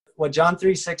what John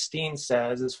 3:16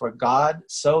 says is, for God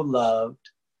so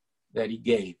loved that he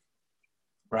gave,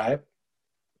 right?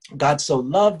 God so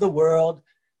loved the world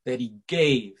that he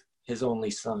gave his only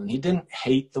son. He didn't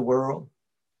hate the world.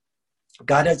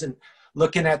 God isn't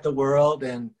looking at the world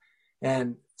and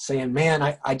saying, man,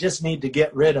 I just need to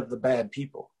get rid of the bad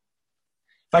people.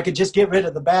 If I could just get rid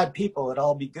of the bad people, it'd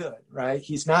all be good, right?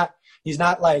 He's not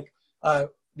like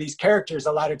these characters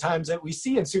a lot of times that we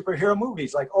see in superhero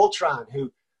movies, like Ultron,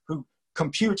 who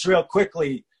computes real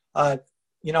quickly,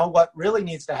 what really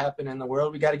needs to happen in the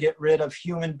world. We got to get rid of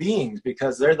human beings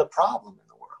because they're the problem in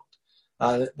the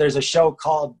world. There's a show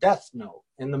called Death Note,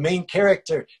 and the main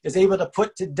character is able to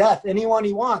put to death anyone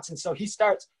he wants. And so he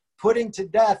starts putting to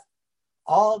death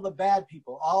all the bad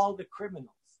people, all the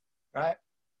criminals, right?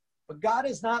 But God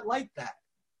is not like that.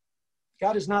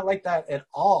 God is not like that at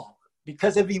all.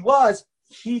 Because if he was,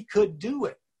 he could do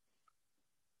it.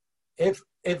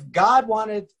 If God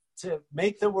wanted to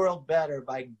make the world better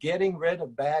by getting rid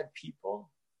of bad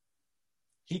people,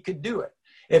 he could do it.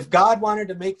 If God wanted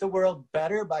to make the world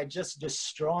better by just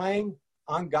destroying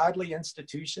ungodly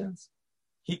institutions,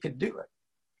 he could do it.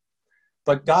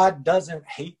 But God doesn't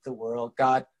hate the world.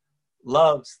 God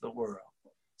loves the world.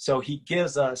 So he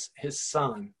gives us his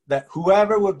son, that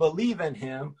whoever would believe in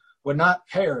him would not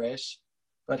perish,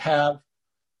 but have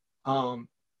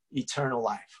eternal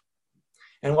life.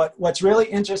 And what's really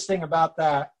interesting about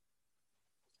that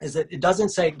is that it doesn't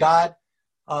say God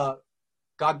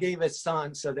gave his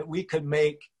son so that we could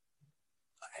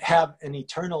have an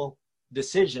eternal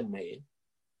decision made,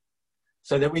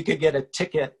 so that we could get a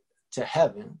ticket to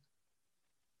heaven.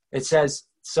 It says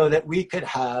so that we could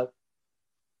have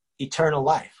eternal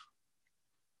life.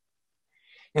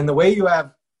 And the way you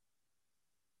have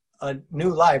a new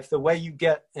life, the way you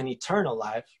get an eternal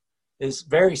life, is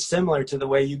very similar to the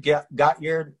way you got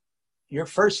your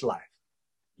first life.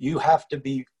 You have to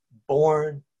be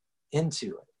born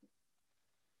into it.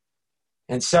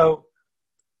 And so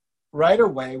right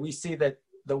away, we see that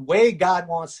the way God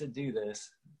wants to do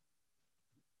this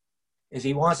is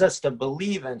he wants us to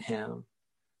believe in him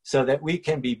so that we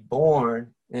can be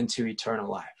born into eternal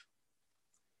life.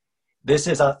 This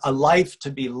is a life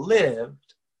to be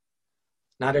lived,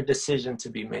 not a decision to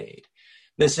be made.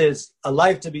 This is a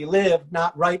life to be lived,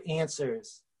 not right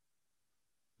answers.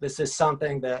 This is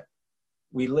something that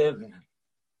we live in.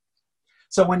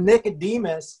 So when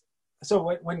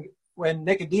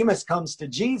Nicodemus comes to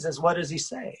Jesus, what does he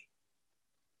say?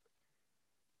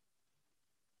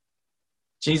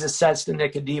 Jesus says to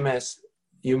Nicodemus,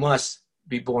 you must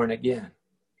be born again.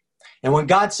 And when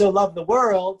God so loved the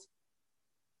world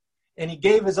and he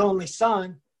gave his only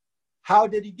son, how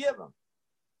did he give him?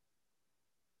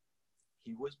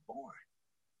 He was born.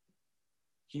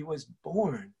 He was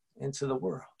born into the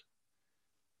world.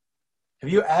 Have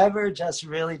you ever just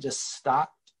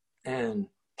stopped and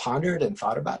pondered and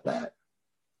thought about that?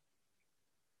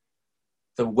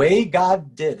 The way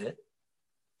God did it,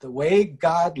 the way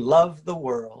God loved the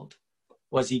world,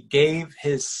 was he gave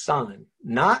his son,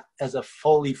 not as a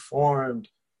fully formed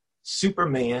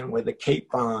Superman with a cape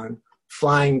on,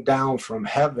 flying down from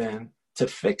heaven to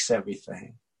fix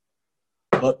everything,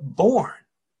 but born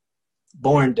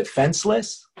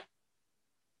defenseless,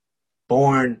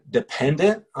 born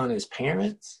dependent on his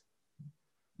parents,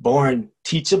 born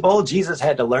teachable. Jesus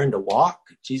had to learn to walk.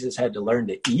 Jesus had to learn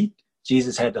to eat.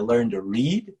 Jesus had to learn to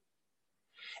read.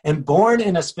 And born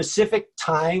in a specific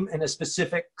time, in a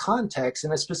specific context,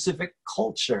 in a specific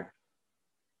culture.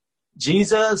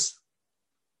 Jesus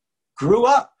grew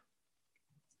up.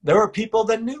 There were people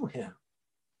that knew him.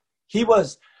 He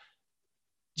was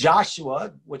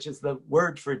Joshua, which is the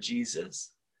word for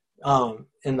Jesus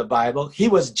in the Bible. He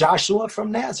was Joshua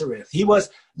from Nazareth. He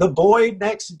was the boy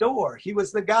next door. He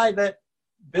was the guy that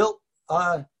built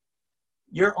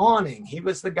your awning. He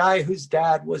was the guy whose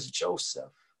dad was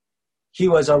Joseph. He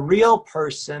was a real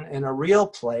person in a real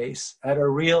place at a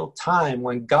real time.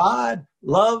 When God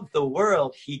loved the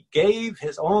world, he gave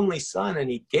his only son, and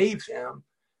he gave him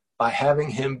by having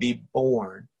him be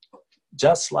born,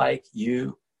 just like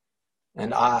you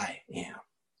and I am.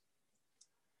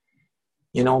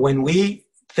 You know, when we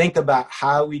think about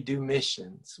how we do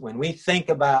missions, when we think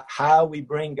about how we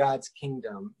bring God's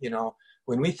kingdom, you know,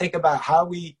 when we think about how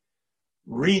we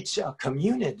reach a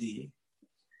community,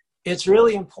 it's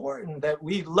really important that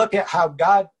we look at how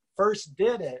God first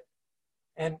did it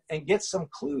and get some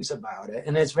clues about it.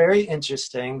 And it's very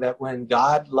interesting that when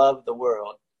God loved the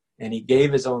world and he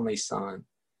gave his only son,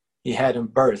 he had him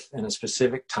birthed in a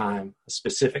specific time, a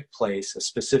specific place, a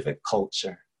specific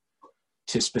culture,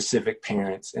 to specific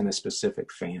parents in a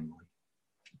specific family.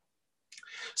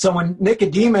 So when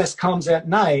Nicodemus comes at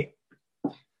night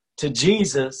to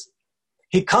Jesus,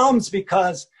 he comes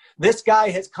because this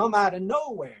guy has come out of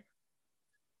nowhere.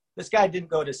 This guy didn't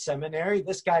go to seminary.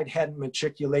 This guy hadn't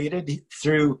matriculated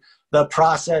through the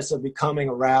process of becoming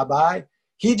a rabbi.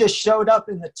 He just showed up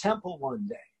in the temple one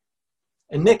day.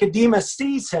 And Nicodemus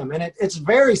sees him. And it's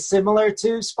very similar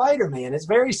to Spider-Man. It's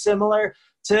very similar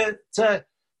to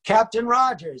Captain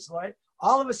Rogers. Right?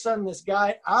 All of a sudden, this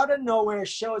guy out of nowhere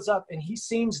shows up and he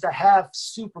seems to have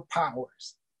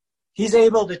superpowers. He's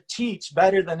able to teach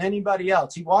better than anybody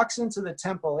else. He walks into the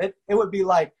temple. It would be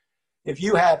like if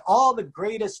you had all the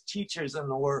greatest teachers in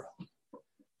the world,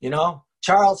 you know,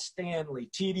 Charles Stanley,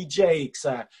 T.D. Jakes,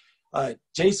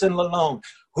 Jason Lalone,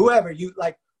 whoever you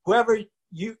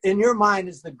in your mind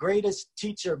is the greatest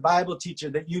teacher, Bible teacher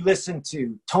that you listen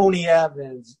to, Tony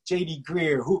Evans, J.D.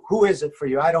 Greer, who is it for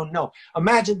you? I don't know.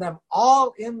 Imagine them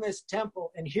all in this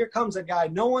temple, and here comes a guy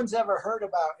no one's ever heard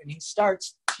about, and he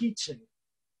starts teaching.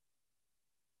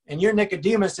 And you're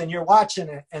Nicodemus, and you're watching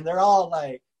it, and they're all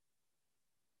like,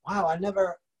 wow, I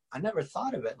never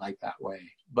thought of it like that way.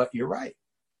 But you're right.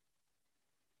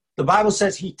 The Bible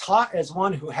says he taught as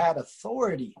one who had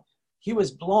authority. He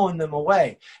was blowing them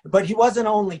away. But he wasn't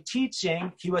only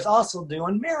teaching, he was also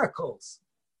doing miracles.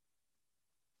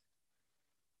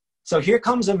 So here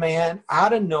comes a man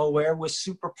out of nowhere with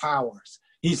superpowers.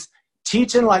 He's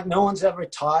teaching like no one's ever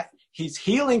taught. He's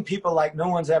healing people like no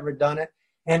one's ever done it.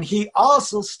 And he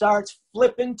also starts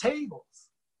flipping tables.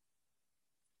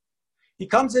 He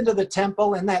comes into the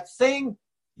temple, and that thing,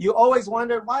 you always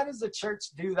wonder, why does the church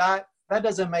do that? That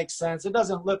doesn't make sense. It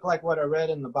doesn't look like what I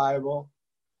read in the Bible.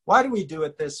 Why do we do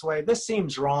it this way? This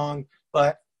seems wrong,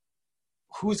 but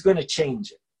who's going to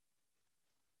change it?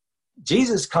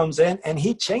 Jesus comes in and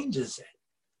he changes it.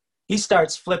 He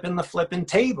starts flipping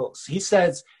tables. He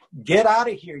says, get out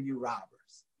of here, you robbers.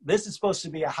 This is supposed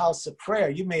to be a house of prayer.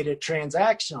 You made it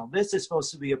transactional. This is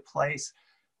supposed to be a place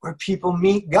where people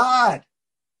meet God,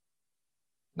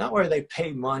 not where they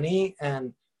pay money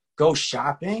and go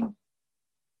shopping.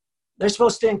 They're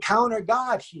supposed to encounter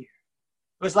God here.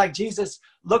 It was like Jesus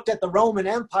looked at the Roman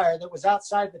Empire that was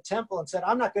outside the temple and said,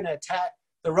 I'm not going to attack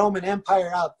the Roman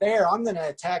Empire out there. I'm going to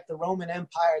attack the Roman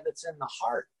Empire that's in the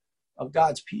heart of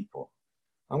God's people.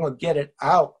 I'm going to get it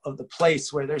out of the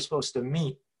place where they're supposed to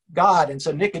meet God. And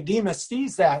so Nicodemus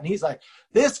sees that, and he's like,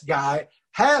 this guy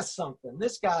has something.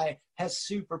 This guy has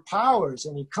superpowers.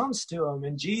 And he comes to him,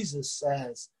 and Jesus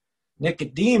says,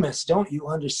 Nicodemus, don't you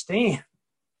understand?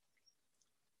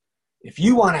 If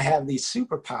you want to have these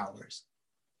superpowers,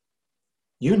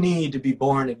 you need to be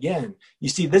born again. You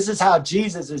see, this is how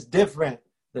Jesus is different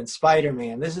than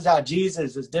Spider-Man. This is how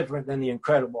Jesus is different than the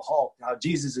Incredible Hulk. How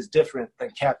Jesus is different than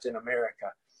Captain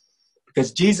America.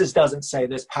 Because Jesus doesn't say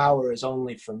this power is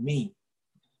only for me.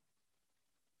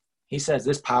 He says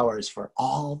this power is for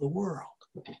all the world.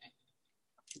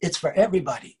 It's for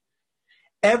everybody.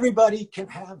 Everybody can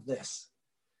have this.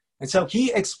 And so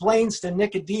he explains to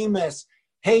Nicodemus,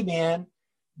 hey man,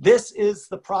 this is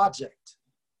the project.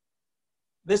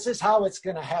 This is how it's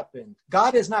going to happen.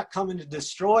 God is not coming to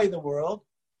destroy the world.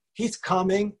 He's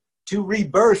coming to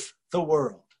rebirth the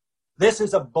world. This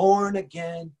is a born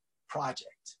again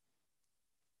project.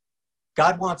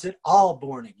 God wants it all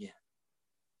born again.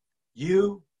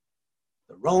 You,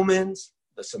 the Romans,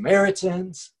 the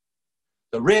Samaritans,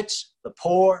 the rich, the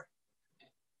poor,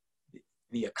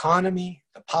 the economy,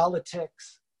 the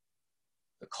politics,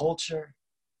 the culture,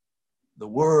 the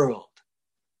world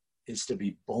is to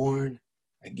be born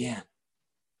again.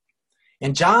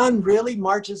 And John really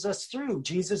marches us through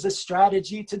Jesus'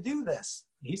 strategy to do this.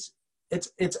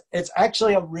 It's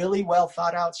actually a really well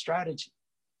thought out strategy.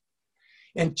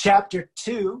 In chapter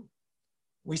 2,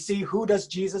 we see who does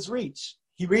Jesus reach.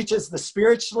 He reaches the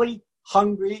spiritually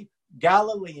hungry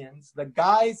Galileans, the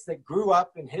guys that grew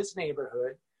up in his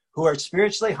neighborhood who are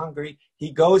spiritually hungry.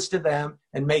 He goes to them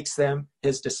and makes them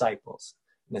his disciples.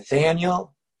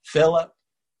 Nathaniel, Philip,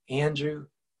 Andrew,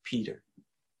 Peter.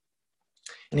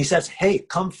 And he says, hey,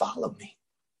 come follow me.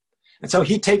 And so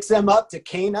he takes them up to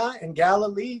Cana in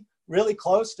Galilee, really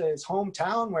close to his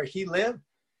hometown where he lived.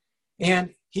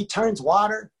 And he turns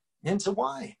water into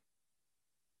wine.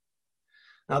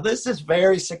 Now, this is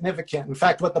very significant. In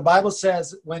fact, what the Bible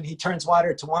says when he turns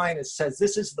water to wine, it says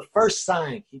this is the first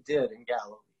sign he did in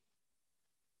Galilee.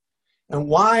 And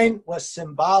wine was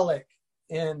symbolic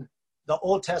in the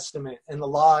Old Testament, in the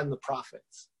law and the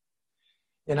prophets.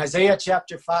 In Isaiah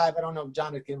chapter 5, I don't know if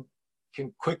Jonathan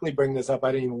can quickly bring this up.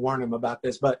 I didn't even warn him about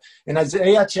this. But in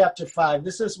Isaiah chapter 5,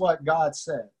 this is what God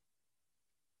said.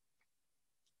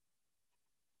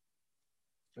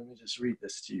 Let me just read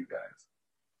this to you guys.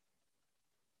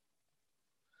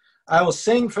 I will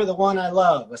sing for the one I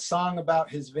love, a song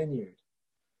about his vineyard.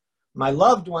 My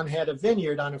loved one had a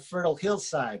vineyard on a fertile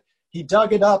hillside. He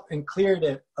dug it up and cleared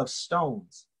it of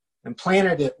stones and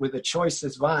planted it with the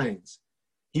choicest vines.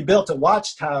 He built a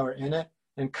watchtower in it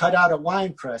and cut out a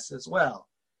winepress as well.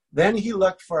 Then he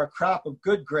looked for a crop of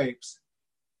good grapes,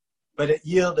 but it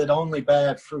yielded only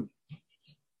bad fruit.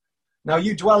 Now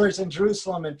you dwellers in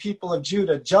Jerusalem and people of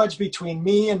Judah, judge between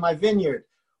me and my vineyard.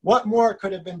 What more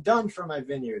could have been done for my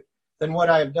vineyard than what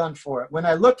I have done for it? When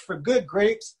I looked for good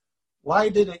grapes, why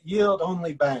did it yield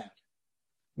only bad?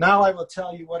 Now I will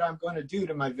tell you what I'm going to do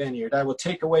to my vineyard. I will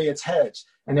take away its hedge,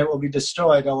 and it will be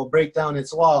destroyed. I will break down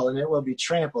its wall, and it will be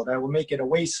trampled. I will make it a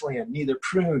wasteland, neither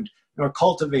pruned nor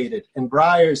cultivated, and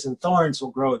briars and thorns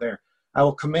will grow there. I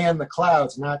will command the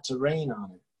clouds not to rain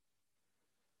on it.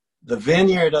 The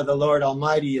vineyard of the Lord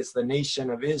Almighty is the nation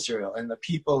of Israel, and the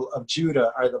people of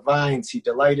Judah are the vines he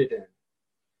delighted in.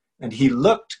 And he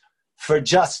looked for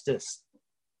justice,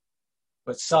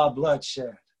 but saw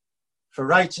bloodshed, for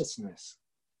righteousness,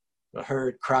 but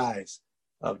heard cries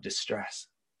of distress.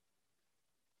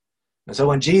 And so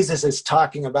when Jesus is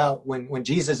talking about, when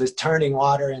Jesus is turning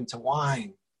water into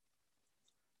wine,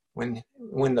 when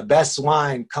the best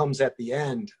wine comes at the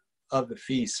end of the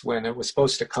feast, when it was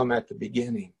supposed to come at the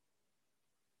beginning,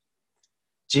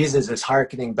 Jesus is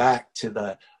hearkening back to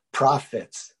the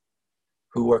prophets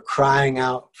who were crying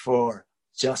out for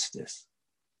justice.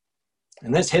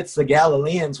 And this hits the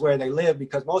Galileans where they live,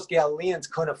 because most Galileans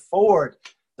couldn't afford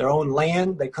their own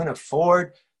land. They couldn't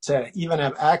afford to even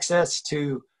have access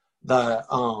to the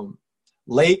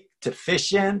lake to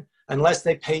fish in unless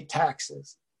they paid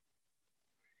taxes.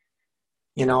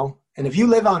 You know, and if you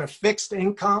live on a fixed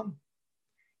income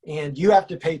and you have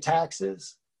to pay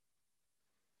taxes,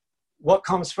 what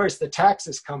comes first? The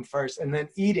taxes come first, and then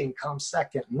eating comes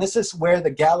second. And this is where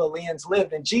the Galileans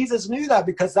lived. And Jesus knew that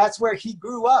because that's where he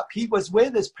grew up. He was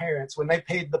with his parents when they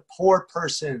paid the poor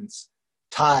person's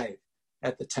tithe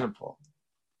at the temple.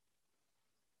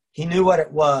 He knew what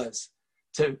it was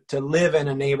to live in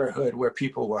a neighborhood where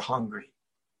people were hungry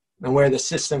and where the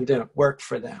system didn't work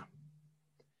for them.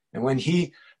 And when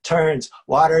he turns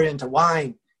water into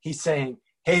wine, he's saying,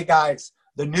 hey guys,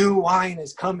 the new wine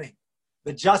is coming.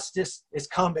 The justice is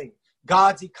coming.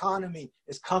 God's economy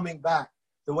is coming back.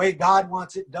 The way God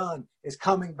wants it done is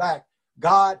coming back.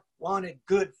 God wanted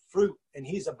good fruit, and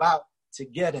he's about to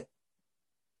get it.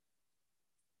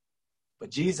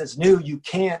 But Jesus knew you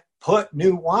can't put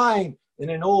new wine in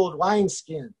an old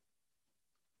wineskin.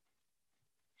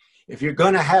 If you're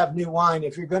going to have new wine,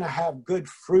 if you're going to have good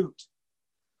fruit,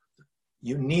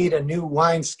 you need a new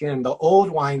wineskin, the old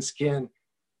wineskin,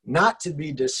 not to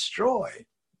be destroyed,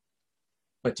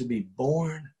 but to be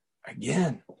born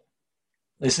again.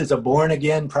 This is a born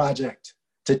again project,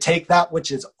 to take that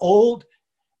which is old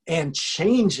and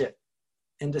change it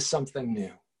into something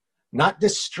new. Not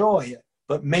destroy it,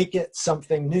 but make it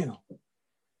something new.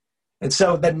 And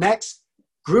so the next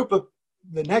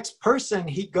person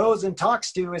he goes and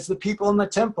talks to is the people in the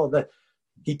temple.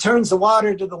 He turns the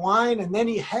water to the wine, and then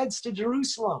he heads to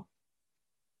Jerusalem.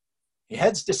 He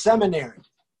heads to seminary.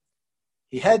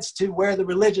 He heads to where the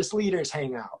religious leaders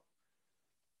hang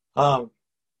out.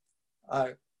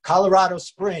 Colorado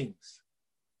Springs,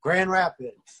 Grand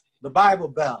Rapids, the Bible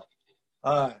Belt,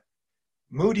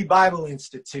 Moody Bible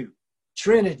Institute,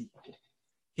 Trinity.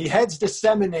 He heads to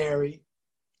seminary,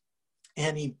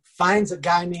 and he finds a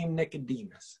guy named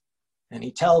Nicodemus. And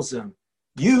he tells him,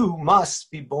 you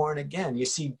must be born again. You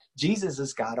see, Jesus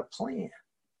has got a plan,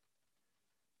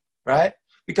 right?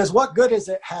 Because what good is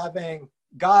it having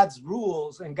God's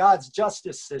rules and God's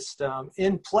justice system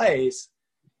in place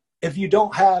if you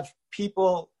don't have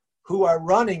people who are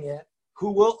running it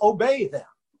who will obey them?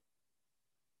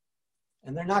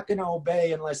 And they're not going to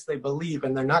obey unless they believe,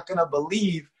 and they're not going to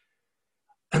believe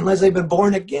unless they've been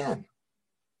born again.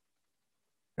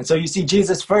 And so you see,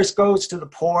 Jesus first goes to the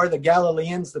poor, the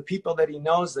Galileans, the people that he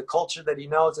knows, the culture that he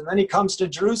knows, and then he comes to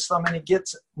Jerusalem and he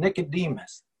gets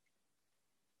Nicodemus.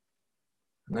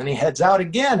 And then he heads out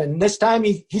again, and this time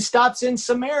he stops in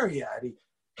Samaria. He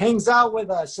hangs out with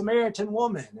a Samaritan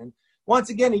woman, and once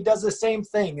again he does the same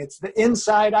thing. It's the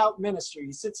inside-out ministry.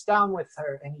 He sits down with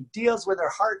her, and he deals with her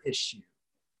heart issue.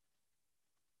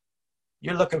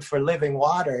 You're looking for living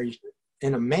water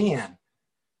in a man.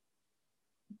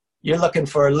 You're looking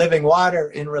for living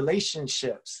water in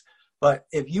relationships. But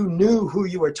if you knew who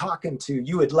you were talking to,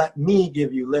 you would let me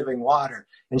give you living water.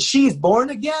 And she's born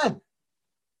again.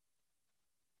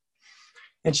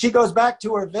 And she goes back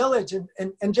to her village,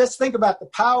 and just think about the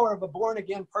power of a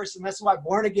born-again person. That's why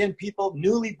born-again people,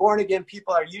 newly born-again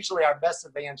people are usually our best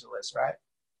evangelists, right?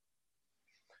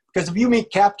 Because if you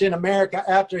meet Captain America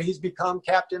after he's become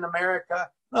Captain America,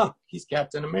 oh, he's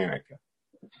Captain America.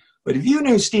 But if you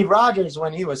knew Steve Rogers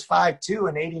when he was 5'2"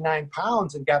 and 89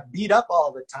 pounds and got beat up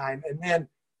all the time, and then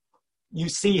you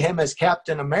see him as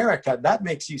Captain America, that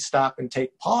makes you stop and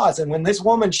take pause. And when this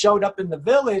woman showed up in the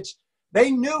village, they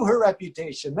knew her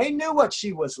reputation. They knew what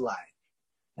she was like.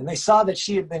 And they saw that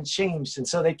she had been changed. And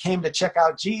so they came to check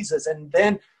out Jesus. And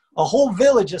then a whole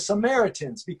village of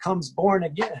Samaritans becomes born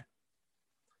again.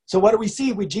 So what do we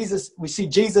see? We see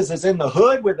Jesus is in the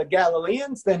hood with the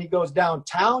Galileans. Then he goes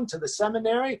downtown to the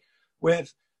seminary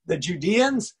with the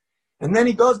Judeans. And then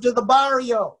he goes to the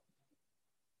barrio.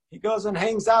 He goes and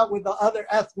hangs out with the other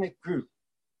ethnic group.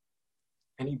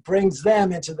 And he brings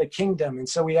them into the kingdom. And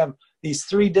so we have these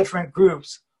three different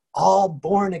groups, all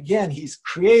born again. He's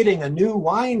creating a new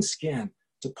wineskin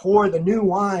to pour the new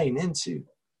wine into.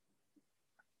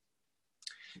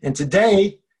 And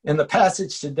today, in the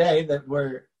passage today that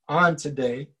we're on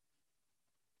today,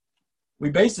 we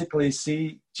basically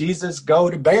see Jesus go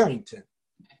to Barrington,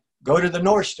 go to the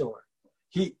North Shore.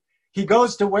 He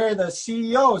goes to where the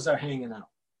CEOs are hanging out.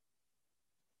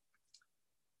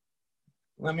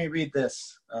 Let me read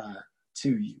this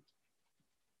to you.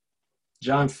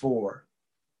 John 4.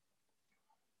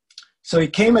 So he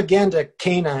came again to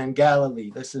Cana in Galilee.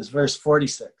 This is verse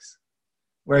 46,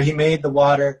 where he made the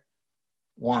water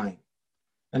wine.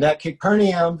 And at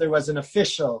Capernaum, there was an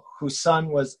official whose son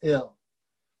was ill.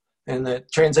 And the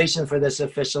translation for this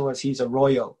official is he's a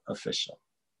royal official.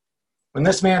 When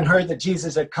this man heard that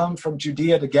Jesus had come from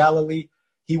Judea to Galilee,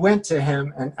 he went to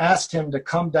him and asked him to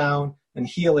come down and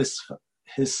heal his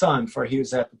son, for he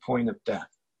was at the point of death.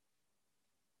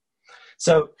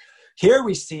 So here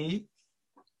we see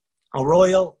a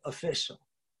royal official.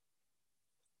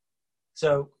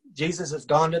 So Jesus has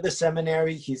gone to the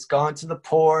seminary, he's gone to the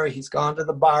poor, he's gone to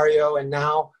the barrio, and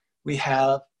now we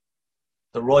have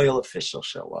the royal official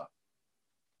show up.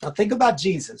 Now think about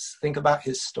Jesus, think about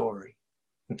his story,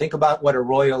 and think about what a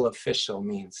royal official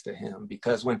means to him.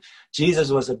 Because when Jesus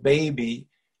was a baby,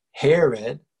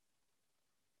 Herod,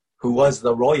 who was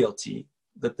the royalty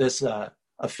that this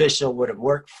official would have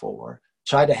worked for,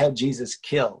 tried to have Jesus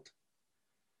killed.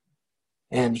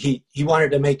 And he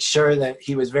wanted to make sure that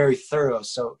he was very thorough.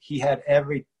 So he had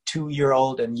every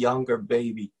 2-year-old and younger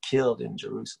baby killed in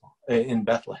Jerusalem, in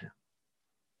Bethlehem.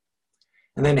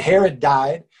 And then Herod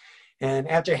died. And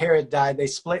after Herod died, they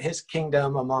split his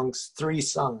kingdom amongst 3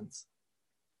 sons.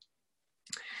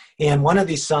 And one of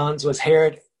these sons was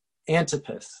Herod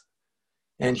Antipas.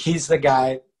 And he's the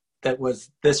guy that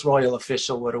was this royal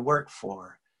official would have worked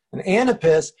for. And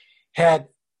Antipas had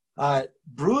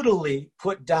brutally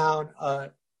put down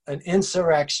an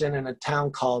insurrection in a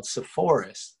town called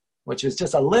Sepphoris, which was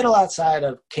just a little outside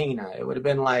of Cana. It would have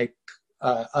been like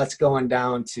us going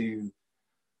down to,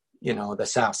 the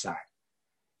south side.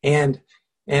 And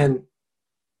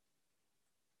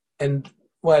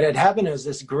what had happened is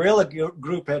this guerrilla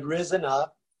group had risen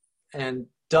up and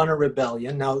done a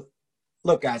rebellion. Now,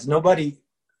 look, guys, nobody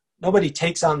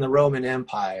takes on the Roman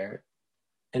Empire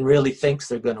and really thinks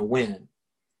they're going to win.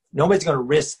 Nobody's going to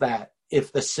risk that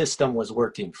if the system was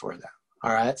working for them.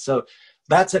 All right. So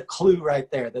that's a clue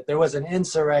right there, that there was an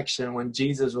insurrection when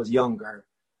Jesus was younger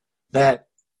that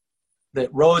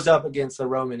rose up against the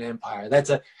Roman Empire. That's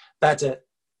a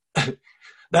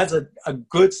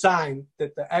good sign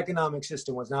that the economic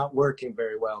system was not working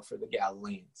very well for the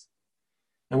Galileans.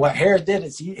 And what Herod did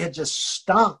is he had just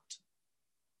stomped.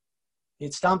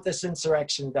 He'd stomped this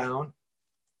insurrection down.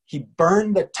 He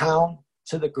burned the town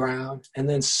to the ground and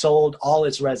then sold all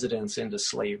its residents into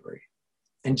slavery.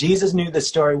 And Jesus knew this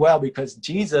story well because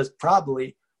Jesus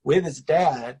probably, with his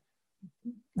dad,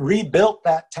 rebuilt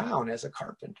that town as a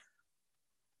carpenter.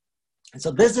 And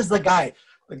so this is the guy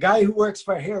who works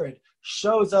for Herod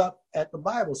shows up at the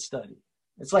Bible study.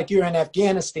 It's like you're in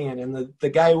Afghanistan and the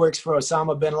guy who works for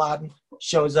Osama bin Laden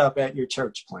shows up at your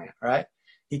church plant, right?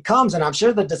 He comes, and I'm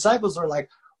sure the disciples were like,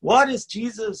 what is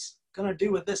Jesus going to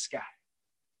do with this guy?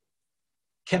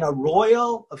 Can a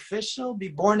royal official be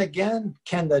born again?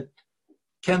 Can the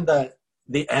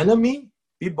enemy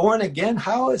be born again?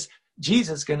 How is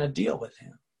Jesus going to deal with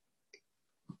him?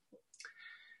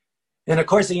 And of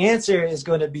course, the answer is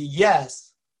going to be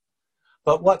yes.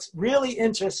 But what's really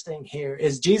interesting here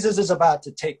is Jesus is about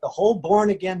to take the whole born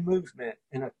again movement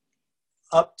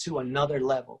up to another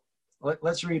level.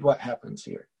 Let's read what happens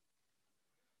here.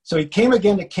 So he came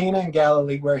again to Cana in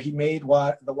Galilee, where he made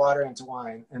the water into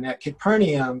wine. And at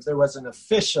Capernaum, there was an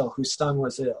official whose son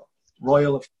was ill,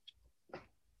 royal official.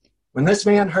 When this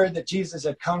man heard that Jesus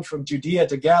had come from Judea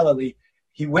to Galilee,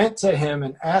 he went to him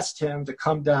and asked him to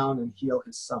come down and heal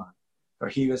his son, for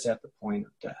he was at the point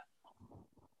of death.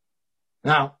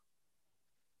 Now,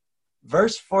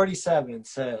 verse 47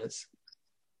 says,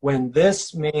 when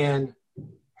this man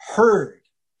heard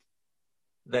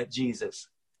that Jesus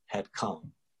had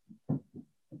come.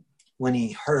 When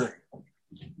he heard.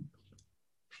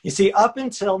 You see, up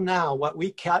until now, what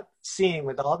we kept seeing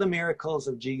with all the miracles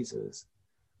of Jesus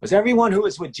was everyone who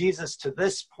was with Jesus to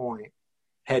this point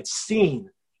had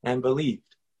seen and believed.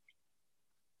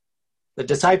 The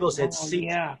disciples had seen.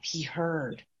 Yeah, he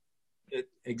heard.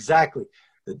 Exactly.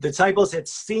 The disciples had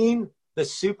seen the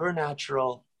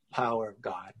supernatural power of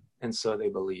God, and so they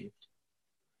believed.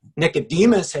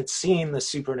 Nicodemus had seen the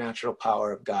supernatural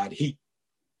power of God. He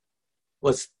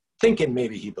was thinking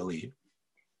maybe he believed.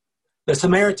 The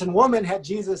Samaritan woman had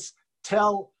Jesus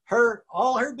tell her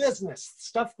all her business,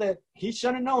 stuff that he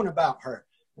should have known about her,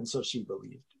 and so she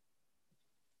believed.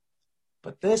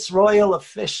 But this royal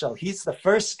official, he's the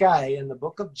first guy in the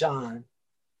book of John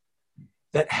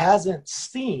that hasn't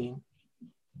seen,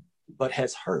 but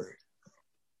has heard.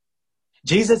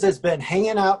 Jesus has been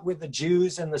hanging out with the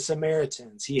Jews and the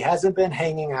Samaritans. He hasn't been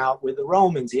hanging out with the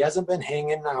Romans. He hasn't been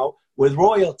hanging out with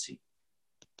royalty.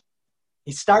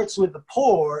 He starts with the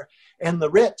poor, and the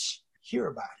rich hear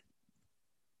about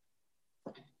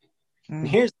it. And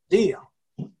here's the deal.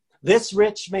 This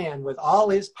rich man with all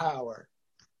his power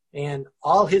and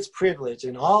all his privilege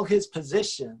and all his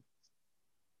position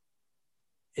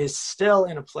is still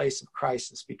in a place of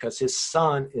crisis because his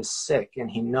son is sick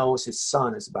and he knows his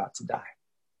son is about to die.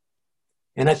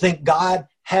 And I think God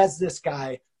has this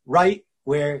guy right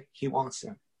where he wants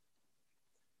him.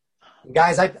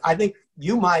 Guys, I think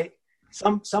you might,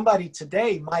 somebody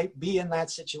today might be in that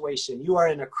situation. You are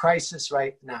in a crisis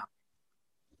right now.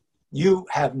 You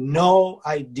have no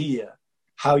idea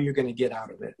how you're going to get out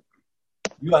of it.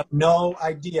 You have no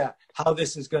idea how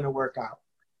this is going to work out.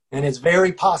 And it's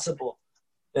very possible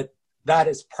that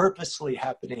is purposely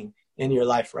happening in your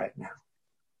life right now.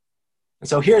 And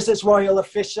so here's this royal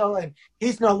official, and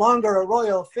he's no longer a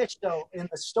royal official in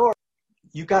the story.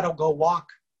 You got to go walk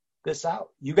this out.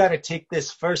 You got to take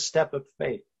this first step of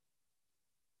faith.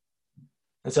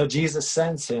 And so Jesus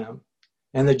sends him,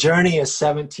 and the journey is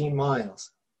 17 miles.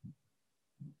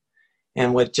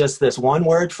 And with just this one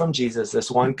word from Jesus, this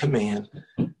one command,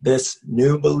 this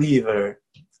new believer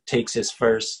takes his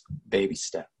first baby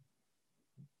step.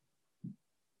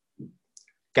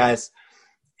 Guys,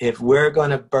 if we're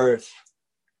going to birth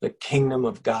the kingdom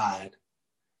of God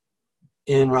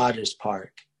in Rogers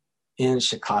Park, in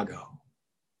Chicago,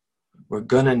 we're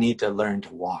going to need to learn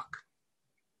to walk.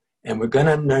 And we're going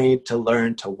to need to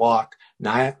learn to walk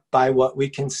not by what we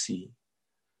can see,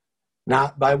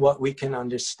 not by what we can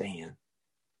understand,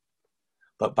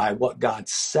 but by what God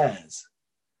says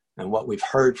and what we've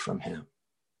heard from him.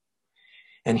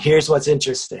 And here's what's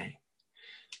interesting.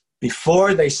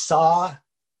 Before they saw,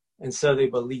 and so they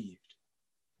believed.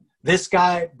 This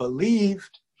guy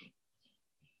believed,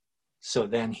 so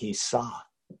then he saw.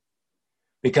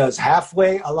 Because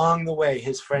halfway along the way,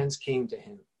 his friends came to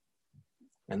him.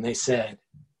 And they said,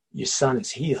 your son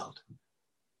is healed.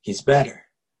 He's better.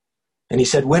 And he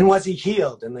said, when was he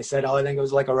healed? And they said, I think it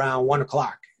was like around 1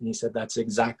 o'clock. And he said, that's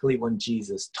exactly when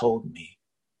Jesus told me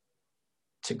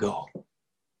to go.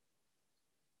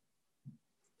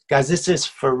 Guys, this is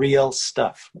for real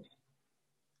stuff.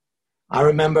 I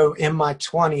remember in my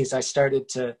 20s, I started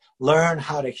to learn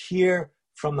how to hear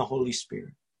from the Holy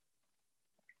Spirit.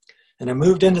 And I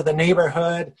moved into the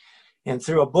neighborhood, and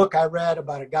through a book I read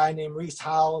about a guy named Reese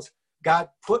Howells, God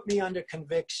put me under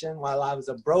conviction while I was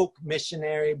a broke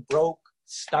missionary, broke,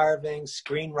 starving,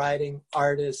 screenwriting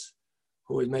artist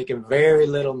who was making very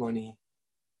little money.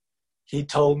 He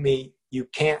told me, you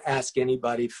can't ask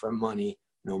anybody for money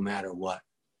no matter what.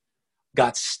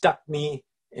 God stuck me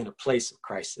in a place of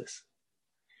crisis.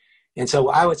 And so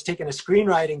I was taking a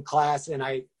screenwriting class, and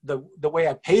the way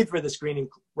I paid for the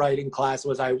screenwriting class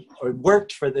was I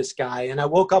worked for this guy, and I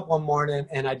woke up one morning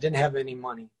and I didn't have any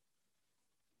money.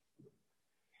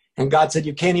 And God said,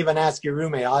 you can't even ask your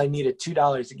roommate. I needed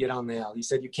 $2 to get on the L. He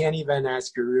said, you can't even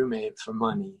ask your roommate for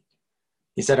money.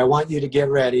 He said, I want you to get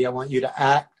ready. I want you to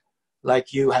act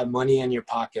like you have money in your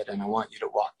pocket, and I want you to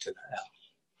walk to the L.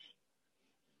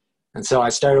 And so I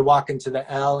started walking to the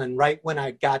L, and right when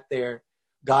I got there,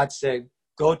 God said,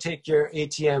 go take your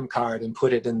ATM card and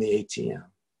put it in the ATM.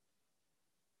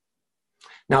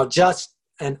 Now, just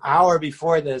an hour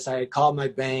before this, I had called my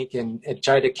bank and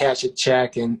tried to cash a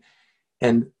check, and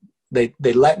they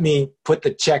let me put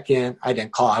the check in. I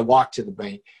didn't call. I walked to the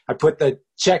bank. I put the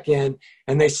check in,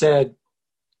 and they said,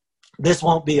 this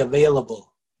won't be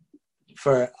available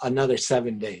for another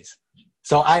 7 days.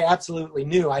 So I absolutely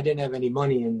knew I didn't have any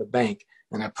money in the bank,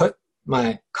 and I put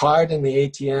my card in the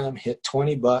ATM, hit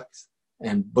 20 bucks,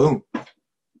 and boom,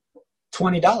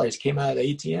 $20 came out of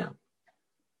the ATM.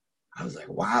 I was like,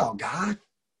 wow, God.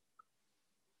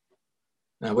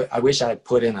 I wish I had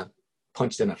punched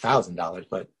in $1,000,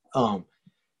 but,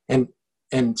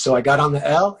 and so I got on the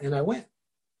L and I went.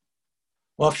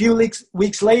 Well, a few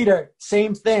weeks later,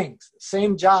 same things,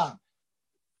 same job,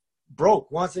 broke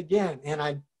once again. And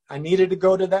I needed to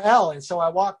go to the L. And so I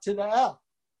walked to the L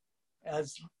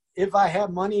as if I had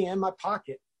money in my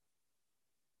pocket.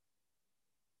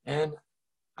 And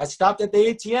I stopped at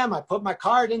the ATM. I put my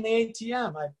card in the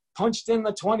ATM. I punched in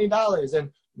the $20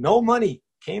 and no money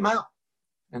came out.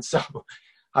 And so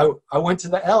I went to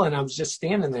the L and I was just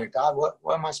standing there. God, what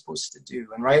am I supposed to do?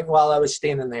 And right while I was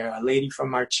standing there, a lady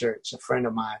from our church, a friend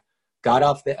of mine, got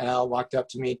off the L, walked up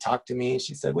to me, talked to me.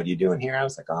 She said, what are you doing here? I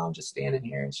was like, oh, I'm just standing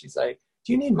here. And she's like,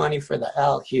 do you need money for the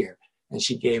L? Here? And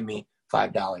she gave me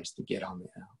 $5 to get on the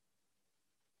L.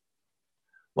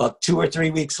 Well, 2 or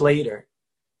 3 weeks later,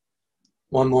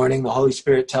 one morning, the Holy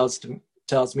Spirit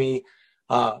tells me,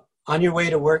 on your way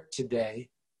to work today,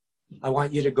 I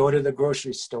want you to go to the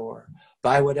grocery store,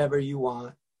 buy whatever you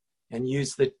want, and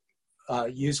use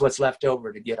what's left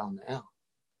over to get on the L.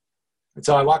 And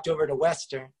so I walked over to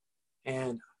Western,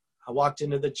 and I walked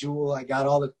into the Jewel. I got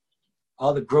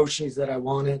all the groceries that I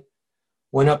wanted,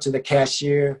 went up to the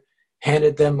cashier,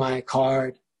 handed them my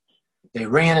card. They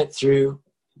ran it through,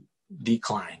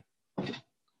 decline. I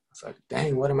was like,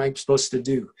 dang, what am I supposed to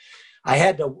do? I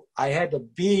had to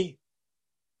be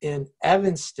in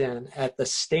Evanston at the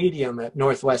stadium at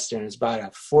Northwestern. It's about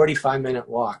a 45-minute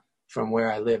walk from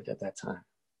where I lived at that time.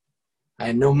 I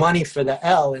had no money for the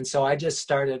L, and so I just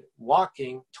started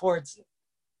walking towards it.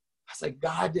 I was like,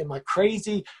 God, am I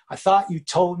crazy? I thought you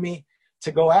told me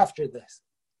to go after this.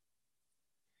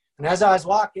 And as I was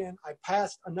walking, I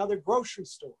passed another grocery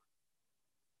store.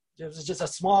 It was just a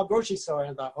small grocery store,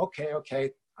 and I thought, okay,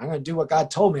 I'm going to do what God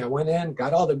told me. I went in,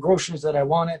 got all the groceries that I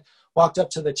wanted, walked up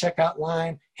to the checkout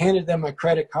line, handed them my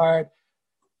credit card.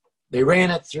 They ran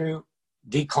it through,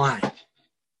 declined.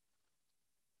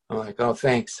 I'm like, oh,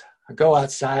 thanks. I go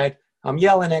outside. I'm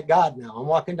yelling at God now. I'm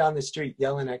walking down the street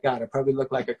yelling at God. I probably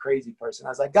look like a crazy person. I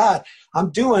was like, God, I'm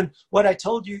doing what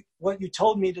you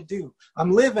told me to do.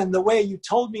 I'm living the way you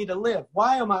told me to live.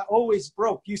 Why am I always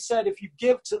broke? You said if you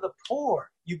give to the poor,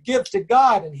 you give to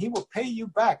God and he will pay you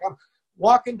back. I'm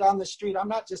walking down the street. I'm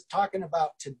not just talking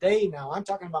about today now. I'm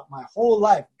talking about my whole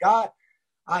life. God,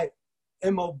 I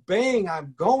am obeying.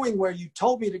 I'm going where you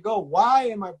told me to go. Why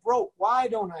am I broke? Why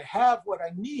don't I have what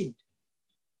I need?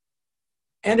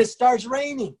 And it starts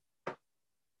raining.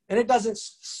 And it doesn't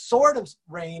sort of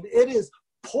rain. It is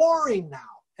pouring now.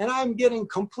 And I'm getting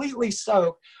completely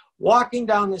soaked, walking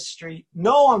down the street,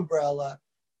 no umbrella,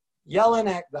 yelling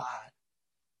at God.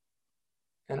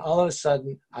 And all of a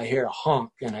sudden, I hear a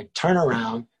honk, and I turn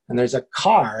around, and there's a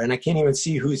car, and I can't even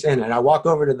see who's in it. I walk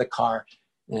over to the car,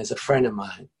 and it's a friend of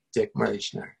mine, Dick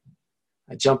Merchner.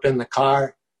 I jump in the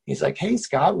car. He's like, hey,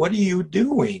 Scott, what are you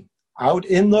doing out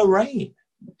in the rain?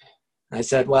 And I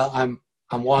said, well, I'm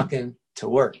walking to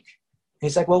work.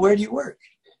 He's like, well, where do you work?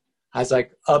 I was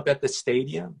like, up at the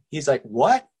stadium. He's like,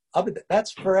 what?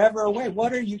 That's forever away.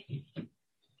 What are you?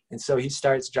 And so he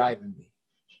starts driving me.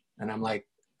 And I'm like,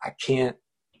 I can't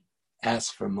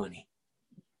ask for money.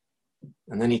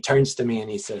 And then he turns to me and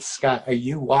he says, Scott, are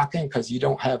you walking because you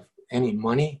don't have any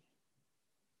money?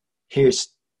 Here's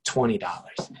 $20.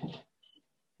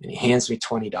 And he hands me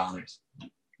 $20.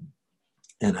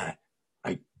 And I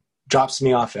drops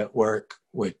me off at work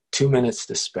with 2 minutes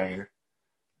to spare.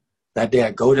 That day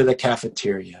I go to the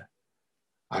cafeteria.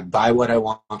 I buy what I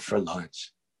want for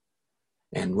lunch.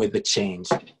 And with the change,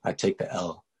 I take the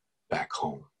L back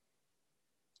home.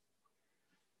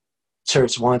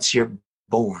 Church, once you're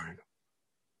born,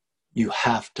 you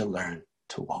have to learn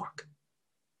to walk.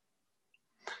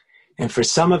 And for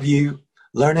some of you,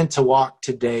 learning to walk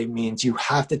today means you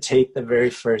have to take the very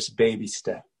first baby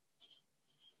step.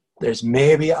 There's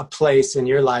maybe a place in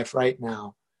your life right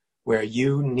now where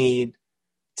you need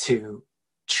to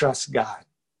trust God.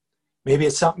 Maybe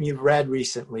it's something you've read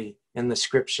recently in the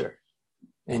scripture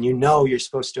and you know you're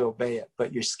supposed to obey it,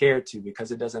 but you're scared to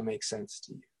because it doesn't make sense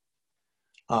to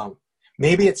you.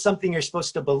 Maybe it's something you're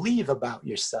supposed to believe about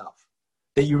yourself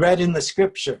that you read in the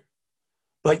scripture,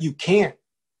 but you can't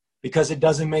because it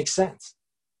doesn't make sense.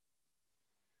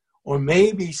 Or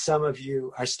maybe some of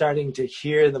you are starting to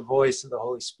hear the voice of the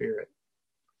Holy Spirit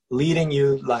leading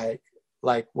you like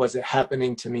was it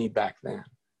happening to me back then?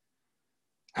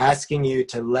 Asking you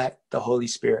to let the Holy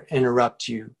Spirit interrupt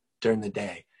you during the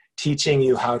day, teaching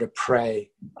you how to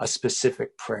pray a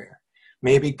specific prayer.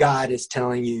 Maybe God is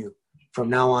telling you, From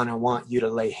now on, I want you to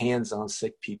lay hands on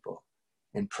sick people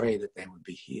and pray that they would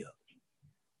be healed.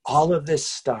 All of this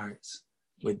starts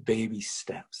with baby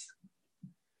steps.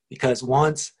 Because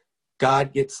once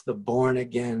God gets the born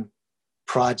again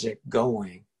project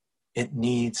going, it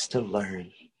needs to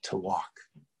learn to walk.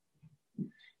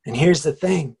 And here's the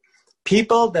thing.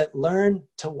 People that learn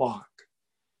to walk,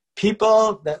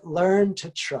 people that learn to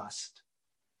trust,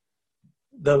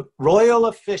 the royal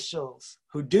officials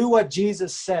who do what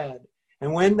Jesus said,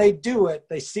 and when they do it,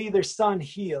 they see their son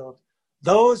healed,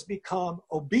 those become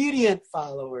obedient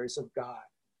followers of God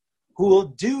who will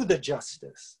do the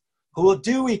justice, who will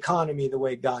do economy the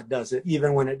way God does it,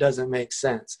 even when it doesn't make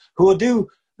sense, who will do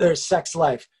their sex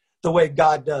life the way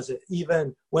God does it,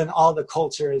 even when all the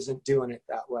culture isn't doing it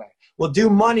that way. We'll do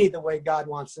money the way God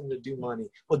wants them to do money.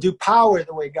 We'll do power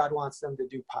the way God wants them to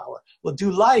do power. We'll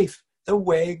do life the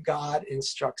way God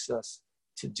instructs us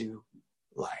to do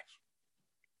life.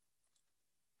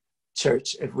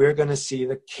 Church, if we're going to see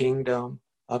the kingdom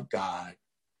of God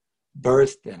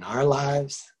birthed in our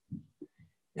lives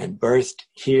and birthed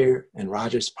here in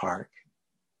Rogers Park,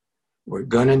 we're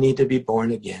going to need to be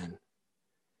born again,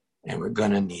 and we're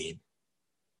going to need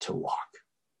to walk.